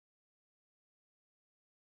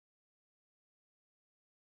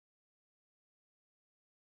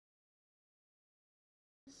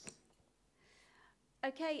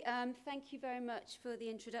Okay, thank you very much for the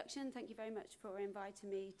introduction. Thank you very much for inviting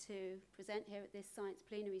me to present here at this science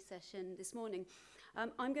plenary session this morning.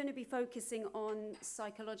 I'm going to be focusing on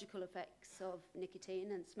psychological effects of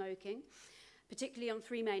nicotine and smoking, particularly on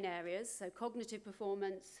three main areas, so cognitive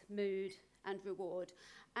performance, mood, and reward.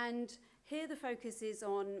 And here the focus is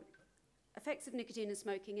on effects of nicotine and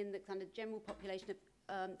smoking in the kind of general population of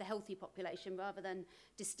the healthy population rather than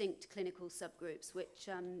distinct clinical subgroups, which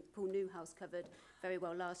Paul Newhouse covered very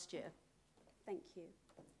well last year. Thank you.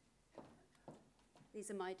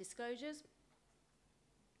 These are my disclosures.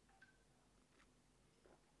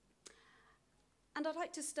 And I'd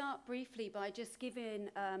like to start briefly by just giving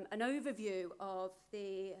an overview of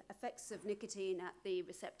the effects of nicotine at the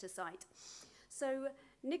receptor site. So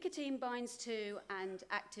nicotine binds to and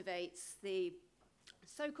activates the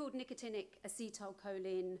so-called nicotinic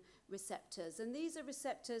acetylcholine receptors. And these are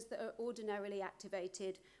receptors that are ordinarily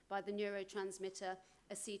activated by the neurotransmitter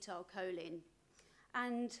acetylcholine.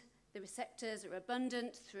 And the receptors are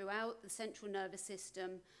abundant throughout the central nervous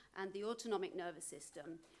system and the autonomic nervous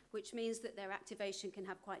system, which means that their activation can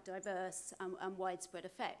have quite diverse and widespread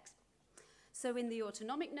effects. So in the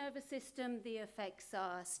autonomic nervous system, the effects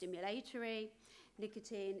are stimulatory.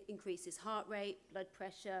 Nicotine increases heart rate, blood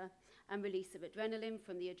pressure, and release of adrenaline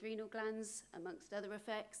from the adrenal glands, amongst other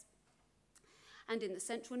effects. And in the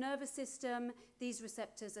central nervous system, these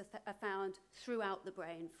receptors are found throughout the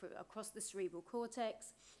brain, across the cerebral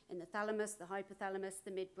cortex, in the thalamus, the hypothalamus,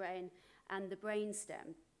 the midbrain, and the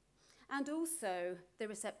brainstem. And also, the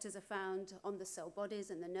receptors are found on the cell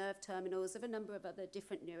bodies and the nerve terminals of a number of other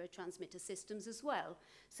different neurotransmitter systems as well.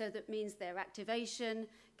 So that means their activation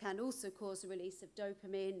can also cause the release of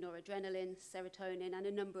dopamine, noradrenaline, serotonin, and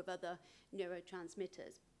a number of other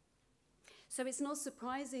neurotransmitters. So it's not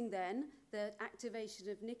surprising then that activation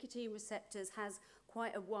of nicotine receptors has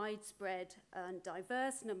quite a widespread and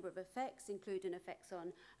diverse number of effects, including effects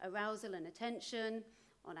on arousal and attention,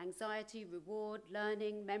 on anxiety, reward,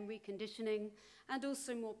 learning, memory, conditioning, and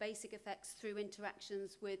also more basic effects through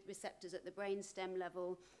interactions with receptors at the brainstem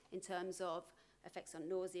level in terms of effects on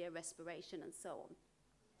nausea, respiration, and so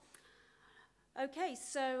on. Okay,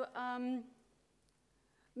 so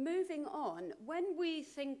moving on, when we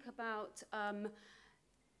think about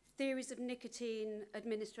theories of nicotine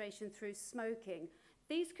administration through smoking,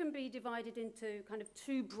 these can be divided into kind of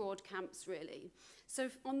two broad camps, really. So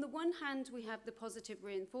on the one hand, we have the positive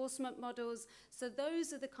reinforcement models. So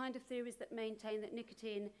those are the kind of theories that maintain that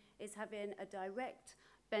nicotine is having a direct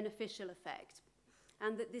beneficial effect,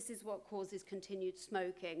 and that this is what causes continued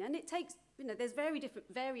smoking. And it takes, there's very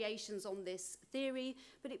different variations on this theory,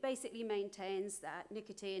 but it basically maintains that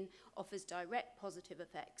nicotine offers direct positive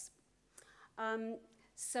effects.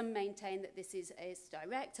 Some maintain that this is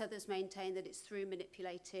direct, others maintain that it's through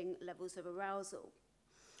manipulating levels of arousal.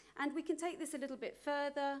 And we can take this a little bit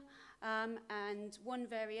further, and one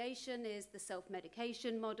variation is the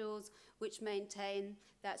self-medication models, which maintain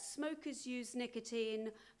that smokers use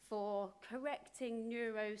nicotine for correcting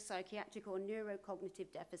neuropsychiatric or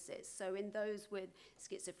neurocognitive deficits. So in those with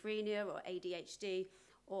schizophrenia or ADHD,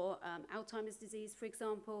 or Alzheimer's disease, for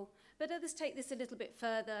example. But others take this a little bit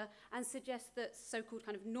further and suggest that so-called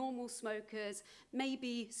kind of normal smokers may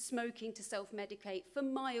be smoking to self-medicate for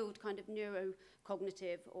mild kind of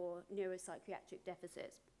neurocognitive or neuropsychiatric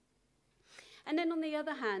deficits. And then on the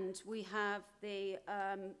other hand, we have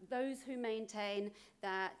those who maintain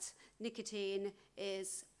that nicotine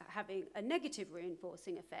is having a negative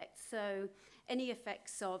reinforcing effect. So any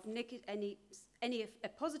effects of any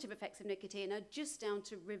positive effects of nicotine are just down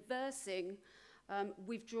to reversing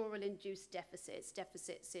withdrawal-induced deficits,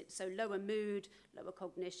 so lower mood, lower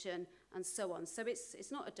cognition, and so on. So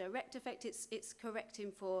it's not a direct effect, it's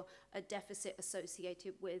correcting for a deficit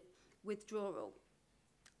associated with withdrawal.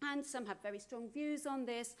 And some have very strong views on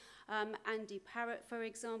this. Andy Parrott, for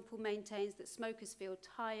example, maintains that smokers feel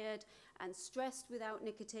tired and stressed without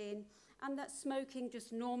nicotine, and that smoking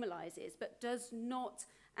just normalizes, but does not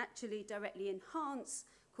actually directly enhance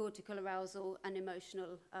cortical arousal and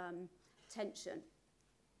emotional tension.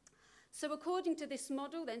 So according to this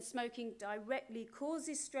model, then smoking directly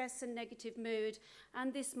causes stress and negative mood,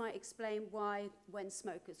 and this might explain why when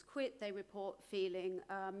smokers quit, they report feeling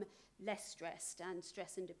less stressed, and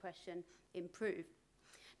stress and depression improve.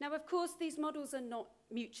 Now, of course, these models are not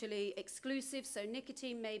mutually exclusive, so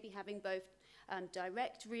nicotine may be having both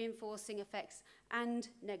direct reinforcing effects and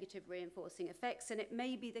negative reinforcing effects, and it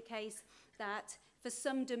may be the case that for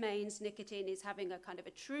some domains, nicotine is having a kind of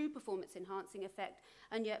a true performance-enhancing effect,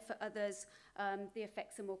 and yet for others, the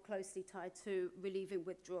effects are more closely tied to relieving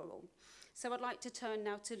withdrawal. So I'd like to turn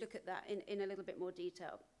now to look at that in a little bit more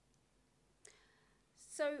detail.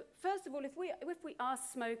 So first of all, if we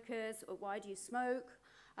ask smokers, or why do you smoke?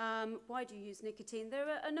 Why do you use nicotine? There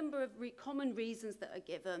are a number of common reasons that are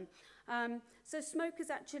given. So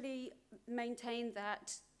smokers actually maintain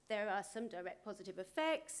that there are some direct positive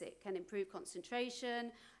effects. It can improve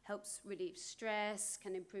concentration, helps relieve stress,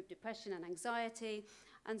 can improve depression and anxiety,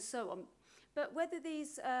 and so on. But whether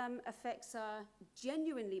these effects are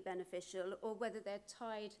genuinely beneficial or whether they're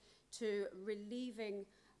tied to relieving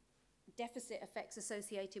deficit effects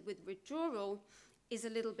associated with withdrawal is a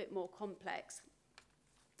little bit more complex.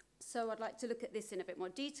 So I'd like to look at this in a bit more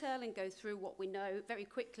detail and go through what we know very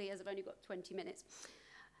quickly, as I've only got 20 minutes.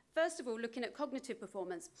 First of all, looking at cognitive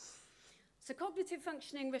performance. So cognitive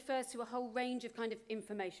functioning refers to a whole range of kind of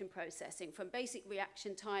information processing, from basic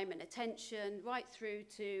reaction time and attention right through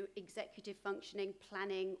to executive functioning,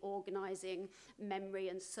 planning, organizing, memory,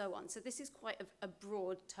 and so on. So this is quite a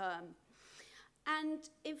broad term. And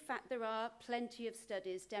in fact, there are plenty of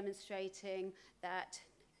studies demonstrating that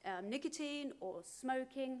nicotine or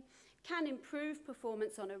smoking can improve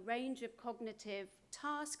performance on a range of cognitive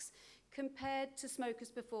tasks compared to smokers'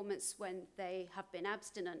 performance when they have been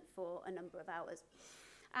abstinent for a number of hours.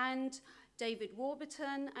 And David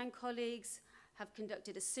Warburton and colleagues have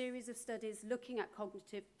conducted a series of studies looking at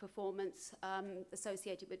cognitive performance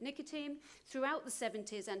associated with nicotine throughout the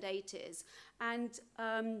 70s and 80s, and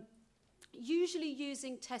usually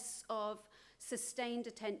using tests of sustained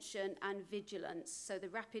attention and vigilance. So the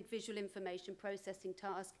rapid visual information processing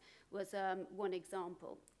task was one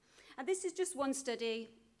example. And this is just one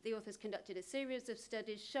study. The authors conducted a series of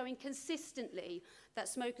studies showing consistently that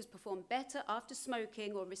smokers perform better after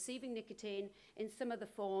smoking or receiving nicotine in some other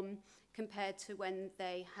form compared to when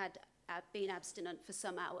they had been abstinent for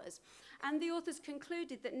some hours. And the authors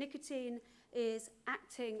concluded that nicotine is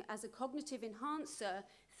acting as a cognitive enhancer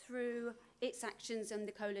through its actions on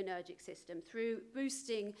the cholinergic system, through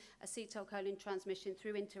boosting acetylcholine transmission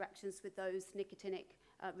through interactions with those nicotinic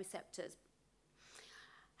receptors.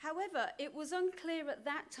 However, it was unclear at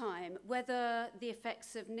that time whether the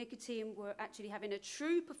effects of nicotine were actually having a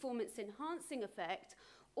true performance-enhancing effect,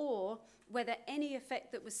 or whether any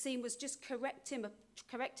effect that was seen was just correcting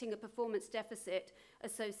a performance deficit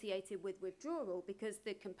associated with withdrawal, because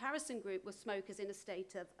the comparison group was smokers in a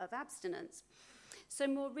state of abstinence. So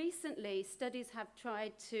more recently, studies have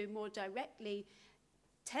tried to more directly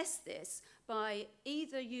test this by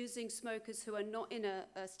either using smokers who are not in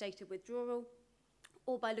a state of withdrawal,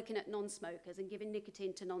 or by looking at non-smokers and giving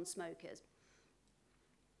nicotine to non-smokers.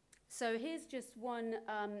 So here's just one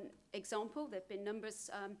example. There have been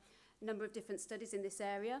number of different studies in this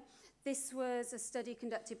area. This was a study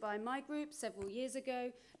conducted by my group several years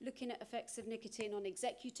ago, looking at effects of nicotine on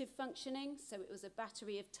executive functioning. So it was a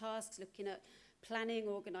battery of tasks looking at planning,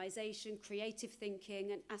 organization, creative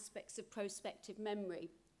thinking, and aspects of prospective memory.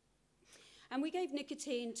 And we gave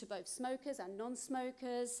nicotine to both smokers and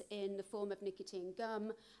non-smokers in the form of nicotine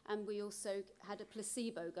gum, and we also had a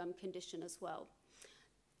placebo gum condition as well.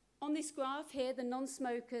 On this graph here, the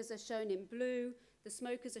non-smokers are shown in blue, the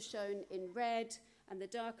smokers are shown in red, and the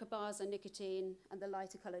darker bars are nicotine, and the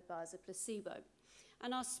lighter colored bars are placebo.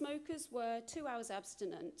 And our smokers were 2 hours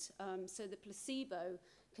abstinent, so the placebo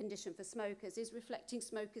condition for smokers is reflecting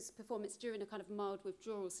smokers' performance during a kind of mild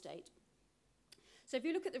withdrawal state. So if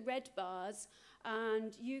you look at the red bars,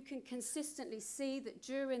 and you can consistently see that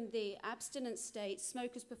during the abstinent state,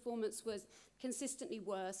 smokers' performance was consistently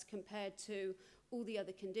worse compared to all the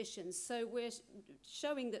other conditions. So we're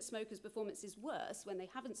showing that smokers' performance is worse when they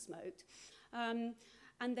haven't smoked.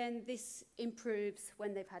 And then this improves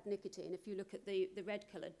when they've had nicotine, if you look at the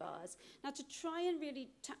red-coloured bars. Now, to try and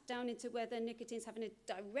really tap down into whether nicotine is having a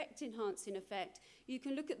direct enhancing effect, you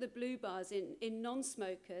can look at the blue bars in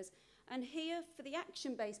non-smokers. And here, for the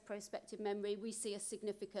action-based prospective memory, we see a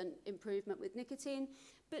significant improvement with nicotine,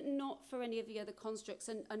 but not for any of the other constructs,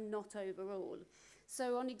 and not overall.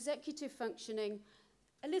 So on executive functioning,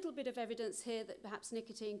 a little bit of evidence here that perhaps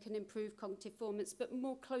nicotine can improve cognitive performance, but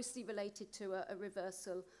more closely related to a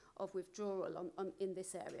reversal of withdrawal in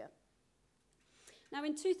this area. Now,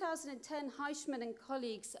 in 2010, Heichmann and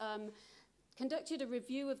colleagues conducted a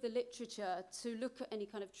review of the literature to look at any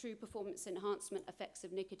kind of true performance enhancement effects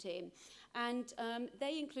of nicotine. And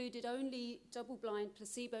they included only double-blind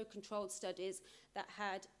placebo-controlled studies that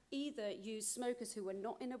had either used smokers who were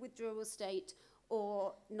not in a withdrawal state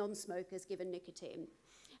or non-smokers given nicotine.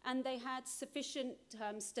 And they had sufficient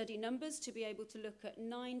study numbers to be able to look at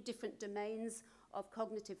 9 different domains of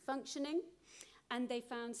cognitive functioning. And they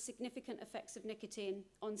found significant effects of nicotine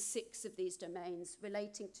on 6 of these domains,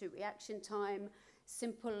 relating to reaction time,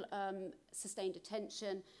 simple sustained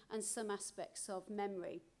attention, and some aspects of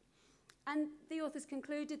memory. And the authors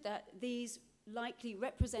concluded that these likely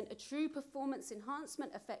represent a true performance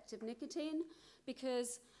enhancement effect of nicotine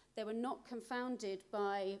because they were not confounded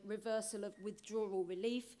by reversal of withdrawal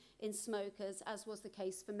relief in smokers, as was the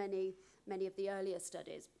case for many of the earlier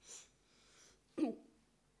studies.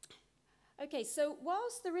 Okay, so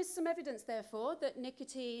whilst there is some evidence, therefore, that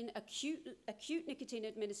acute nicotine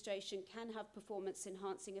administration can have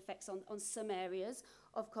performance-enhancing effects on some areas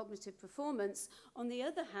of cognitive performance, on the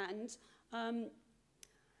other hand,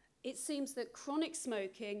 it seems that chronic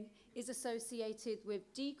smoking is associated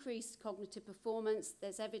with decreased cognitive performance.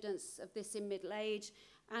 There's evidence of this in middle age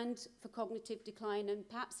and for cognitive decline and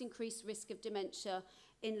perhaps increased risk of dementia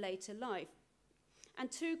in later life. And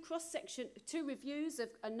two reviews of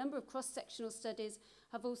a number of cross-sectional studies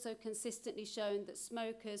have also consistently shown that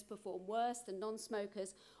smokers perform worse than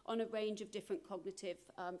non-smokers on a range of different cognitive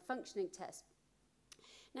functioning tests.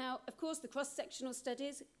 Now, of course, the cross-sectional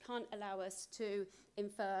studies can't allow us to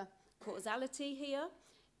infer causality here.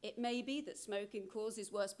 It may be that smoking causes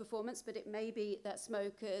worse performance, but it may be that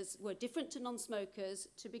smokers were different to non-smokers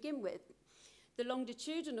to begin with. The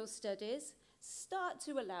longitudinal studies start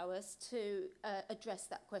to allow us to address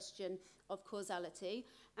that question of causality,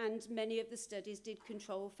 and many of the studies did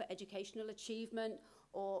control for educational achievement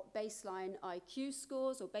or baseline IQ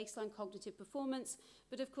scores or baseline cognitive performance,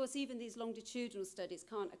 but of course even these longitudinal studies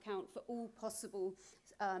can't account for all possible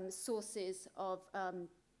sources of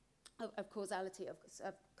causality,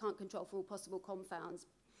 can't control for all possible confounds.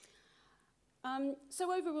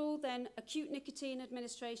 So overall then, acute nicotine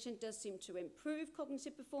administration does seem to improve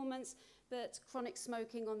cognitive performance, but chronic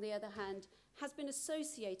smoking, on the other hand, has been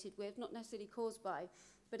associated with, not necessarily caused by,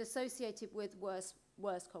 but associated with worse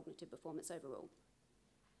cognitive performance overall.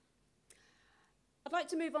 I'd like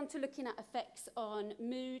to move on to looking at effects on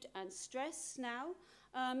mood and stress now.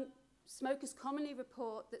 Smokers commonly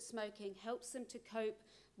report that smoking helps them to cope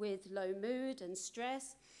with low mood and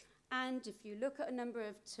stress. And if you look at a number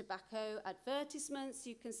of tobacco advertisements,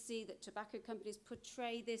 you can see that tobacco companies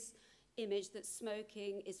portray this image that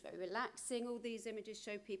smoking is very relaxing. All these images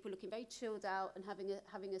show people looking very chilled out and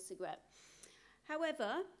having a cigarette.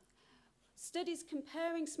 However, studies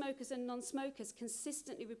comparing smokers and non-smokers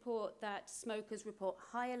consistently report that smokers report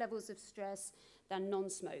higher levels of stress than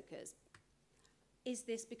non-smokers. Is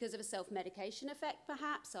this because of a self-medication effect,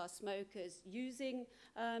 perhaps? Are smokers using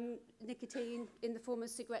nicotine in the form of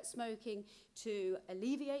cigarette smoking to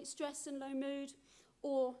alleviate stress and low mood?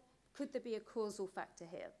 Or could there be a causal factor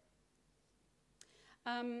here?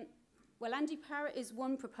 Well, Andy Parrott is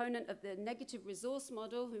one proponent of the negative resource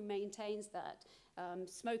model who maintains that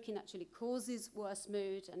smoking actually causes worse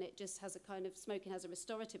mood and it just has a kind of, smoking has a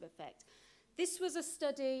restorative effect. This was a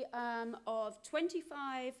study of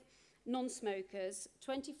 25 non-smokers,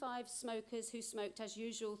 25 smokers who smoked as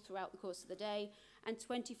usual throughout the course of the day, and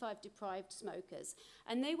 25 deprived smokers.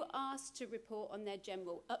 And they were asked to report on their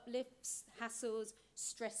general uplifts, hassles,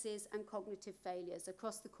 stresses, and cognitive failures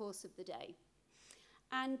across the course of the day.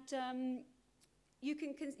 And you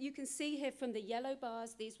can see here from the yellow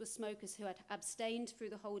bars, these were smokers who had abstained through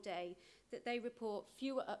the whole day, that they report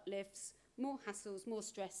fewer uplifts, more hassles, more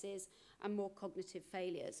stresses, and more cognitive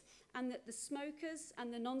failures. And that the smokers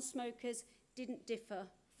and the non-smokers didn't differ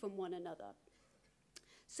from one another.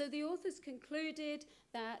 So the authors concluded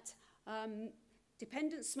that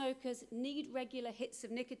dependent smokers need regular hits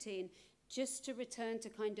of nicotine just to return to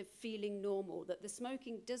kind of feeling normal, that the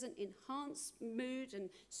smoking doesn't enhance mood and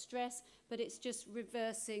stress, but it's just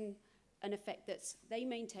reversing an effect that they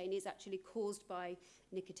maintain is actually caused by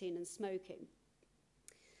nicotine and smoking.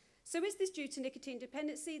 So is this due to nicotine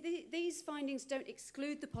dependency? These findings don't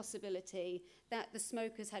exclude the possibility that the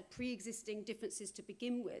smokers had pre-existing differences to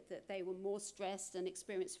begin with, that they were more stressed and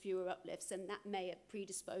experienced fewer uplifts, and that may have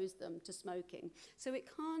predisposed them to smoking. So it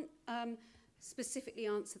can't specifically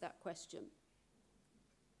answer that question.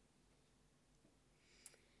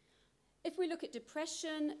 If we look at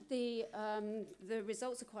depression, the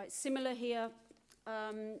results are quite similar here.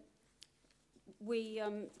 We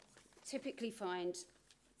typically find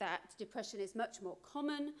that depression is much more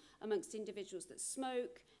common amongst individuals that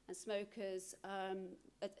smoke, and smokers,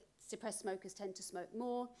 depressed smokers tend to smoke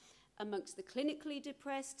more. Amongst the clinically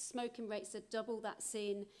depressed, smoking rates are double that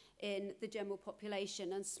seen in the general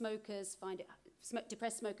population, and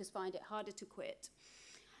depressed smokers find it harder to quit.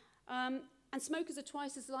 And smokers are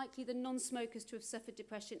twice as likely than non-smokers to have suffered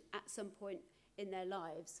depression at some point in their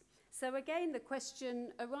lives. So again, the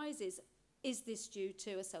question arises, is this due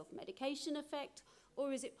to a self-medication effect,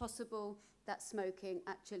 or is it possible that smoking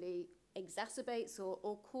actually exacerbates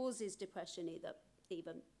or causes depression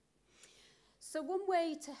even? So one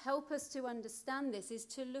way to help us to understand this is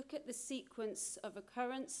to look at the sequence of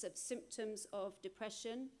occurrence of symptoms of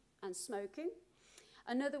depression and smoking.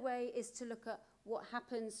 Another way is to look at what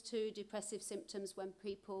happens to depressive symptoms when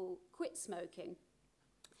people quit smoking.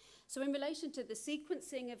 So in relation to the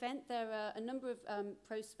sequencing event, there are a number of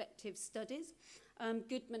prospective studies.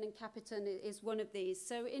 Goodman and Capitan is one of these.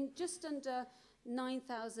 So in just under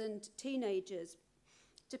 9,000 teenagers,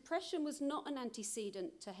 depression was not an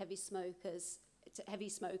antecedent to heavy smoking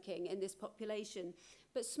in this population,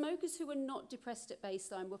 but smokers who were not depressed at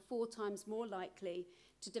baseline were 4 times more likely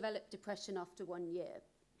to develop depression after 1 year.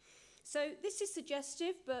 So this is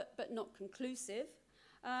suggestive, but not conclusive.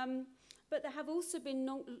 But there have also been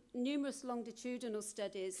numerous longitudinal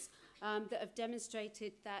studies that have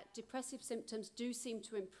demonstrated that depressive symptoms do seem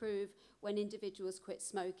to improve when individuals quit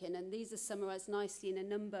smoking, and these are summarised nicely in a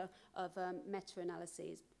number of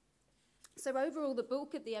meta-analyses. So overall, the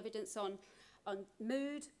bulk of the evidence on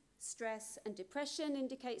mood, stress and depression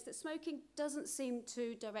indicates that smoking doesn't seem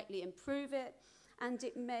to directly improve it, and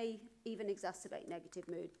it may even exacerbate negative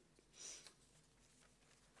mood.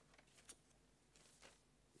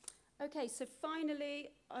 Okay, so finally,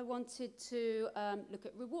 I wanted to look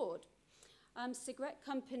at reward. Cigarette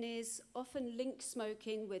companies often link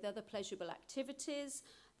smoking with other pleasurable activities.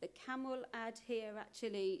 The Camel ad here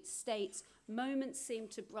actually states, "Moments seem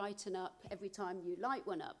to brighten up every time you light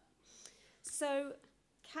one up." So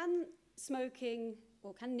can smoking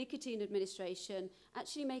or can nicotine administration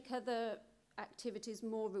actually make other activities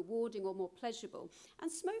more rewarding or more pleasurable?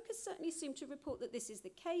 And smokers certainly seem to report that this is the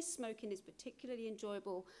case. Smoking is particularly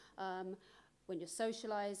enjoyable when you're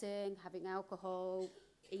socializing, having alcohol,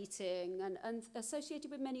 eating, and associated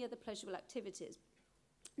with many other pleasurable activities.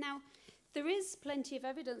 Now, there is plenty of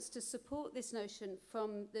evidence to support this notion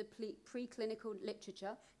from the preclinical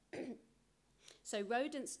literature. So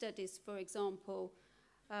rodent studies, for example,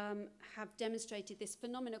 have demonstrated this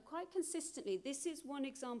phenomenon quite consistently. This is one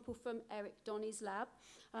example from Eric Donny's lab,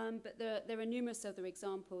 but there are numerous other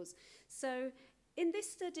examples. So in this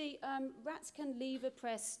study, rats can lever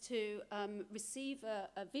press to receive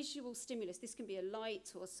a visual stimulus. This can be a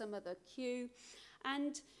light or some other cue.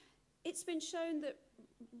 And it's been shown that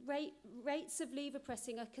rates of lever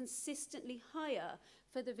pressing are consistently higher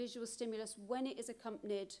for the visual stimulus when it is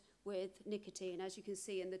accompanied with nicotine, as you can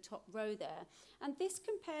see in the top row there. And this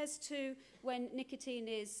compares to when nicotine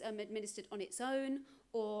is administered on its own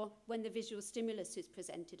or when the visual stimulus is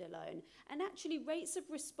presented alone. And actually rates of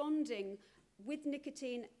responding with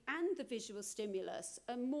nicotine and the visual stimulus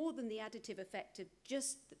are more than the additive effect of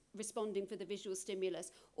just responding for the visual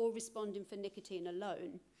stimulus or responding for nicotine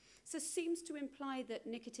alone. So it seems to imply that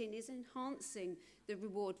nicotine is enhancing the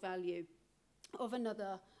reward value of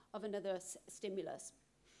another stimulus.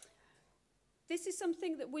 This is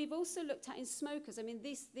something that we've also looked at in smokers. I mean,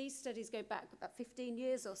 these studies go back about 15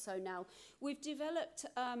 years or so now. We've developed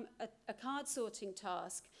a card sorting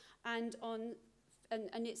task, and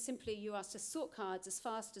it's simply you asked to sort cards as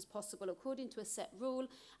fast as possible according to a set rule,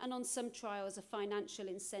 and on some trials a financial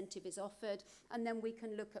incentive is offered, and then we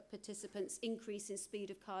can look at participants' increase in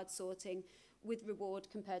speed of card sorting with reward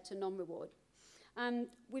compared to non-reward.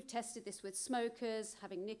 We've tested this with smokers,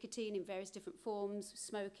 having nicotine in various different forms,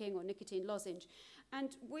 smoking or nicotine lozenge.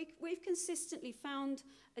 And we've consistently found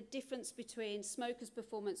a difference between smokers'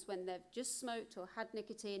 performance when they've just smoked or had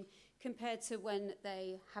nicotine compared to when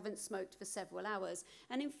they haven't smoked for several hours.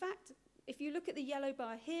 And in fact, if you look at the yellow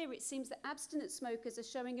bar here, it seems that abstinent smokers are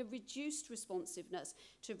showing a reduced responsiveness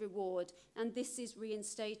to reward. And this is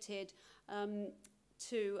reinstated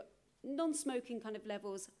to non-smoking kind of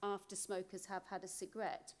levels after smokers have had a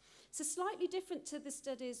cigarette. So slightly different to the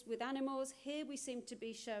studies with animals, here we seem to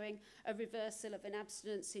be showing a reversal of an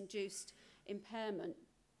abstinence-induced impairment.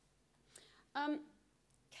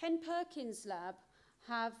 Ken Perkins' lab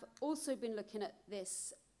have also been looking at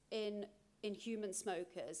this in human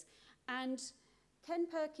smokers, and Ken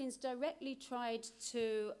Perkins directly tried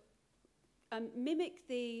to mimic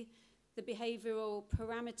the behavioural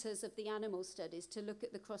parameters of the animal studies to look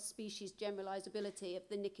at the cross-species generalisability of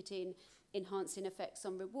the nicotine-enhancing effects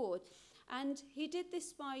on reward. And he did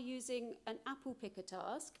this by using an apple picker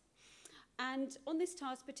task. And on this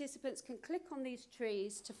task, participants can click on these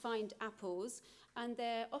trees to find apples, and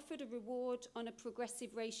they're offered a reward on a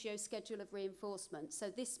progressive ratio schedule of reinforcement.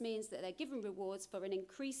 So this means that they're given rewards for an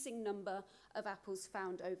increasing number of apples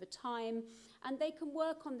found over time, and they can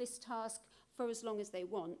work on this task for as long as they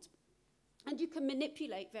want. And you can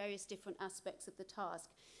manipulate various different aspects of the task.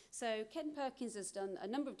 So Ken Perkins has done a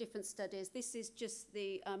number of different studies. This is just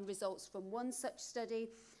the results from one such study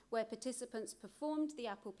where participants performed the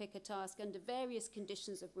apple picker task under various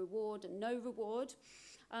conditions of reward and no reward.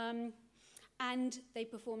 And they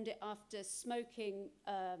performed it after smoking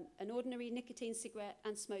an ordinary nicotine cigarette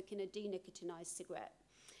and smoking a denicotinized cigarette.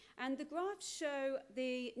 And the graphs show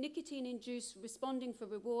the nicotine-induced responding for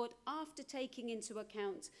reward after taking into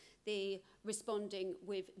account the responding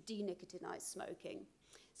with denicotinized smoking.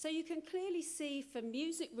 So you can clearly see for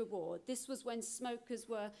music reward, this was when smokers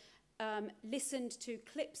were listened to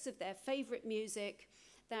clips of their favorite music,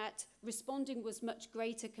 that responding was much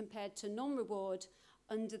greater compared to non-reward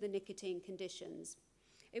under the nicotine conditions.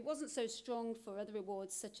 It wasn't so strong for other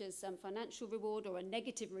rewards such as financial reward or a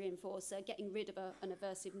negative reinforcer, getting rid of an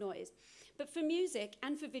aversive noise. But for music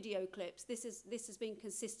and for video clips, this has been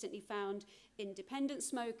consistently found in dependent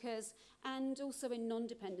smokers and also in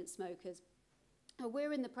non-dependent smokers.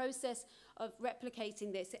 We're in the process of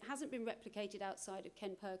replicating this. It hasn't been replicated outside of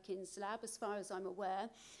Ken Perkins' lab, as far as I'm aware,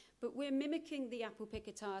 but we're mimicking the apple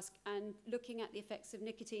picker task and looking at the effects of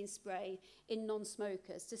nicotine spray in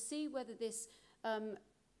non-smokers to see whether this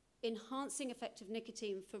enhancing effect of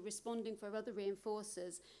nicotine for responding for other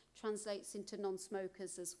reinforcers translates into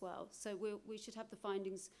non-smokers as well. So we should have the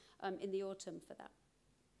findings in the autumn for that.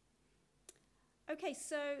 Okay,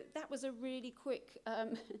 so that was a really quick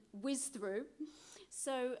whiz through.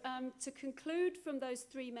 So to conclude from those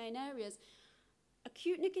three main areas,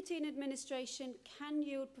 acute nicotine administration can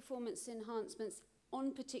yield performance enhancements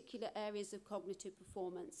on particular areas of cognitive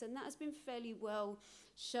performance, and that has been fairly well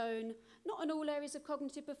shown, not on all areas of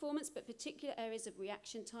cognitive performance, but particular areas of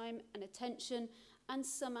reaction time and attention and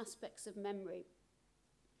some aspects of memory.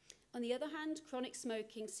 On the other hand, chronic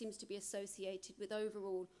smoking seems to be associated with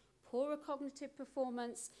overall poorer cognitive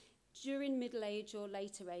performance during middle age or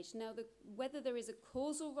later age. Now, whether there is a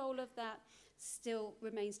causal role of that still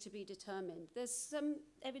remains to be determined. There's some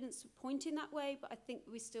evidence pointing that way, but I think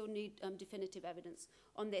we still need definitive evidence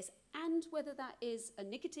on this. And whether that is a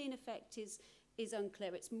nicotine effect is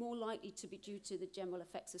unclear. It's more likely to be due to the general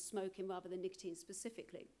effects of smoking rather than nicotine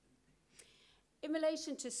specifically. In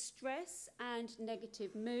relation to stress and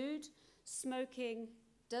negative mood, smoking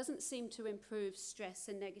doesn't seem to improve stress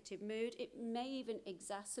and negative mood. It may even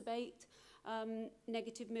exacerbate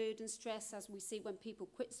negative mood and stress, as we see when people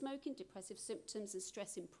quit smoking, depressive symptoms and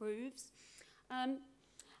stress improves. And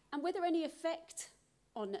whether any effect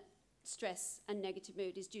on stress and negative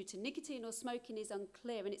mood is due to nicotine or smoking is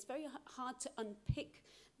unclear, and it's very hard to unpick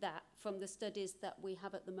that from the studies that we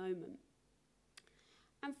have at the moment.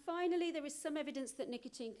 And finally, there is some evidence that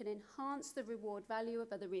nicotine can enhance the reward value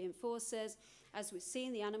of other reinforcers. As we've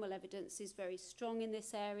seen, the animal evidence is very strong in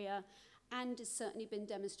this area and has certainly been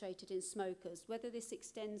demonstrated in smokers. Whether this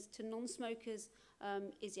extends to non-smokers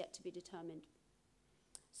is yet to be determined.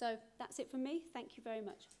 So that's it from me. Thank you very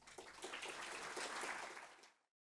much.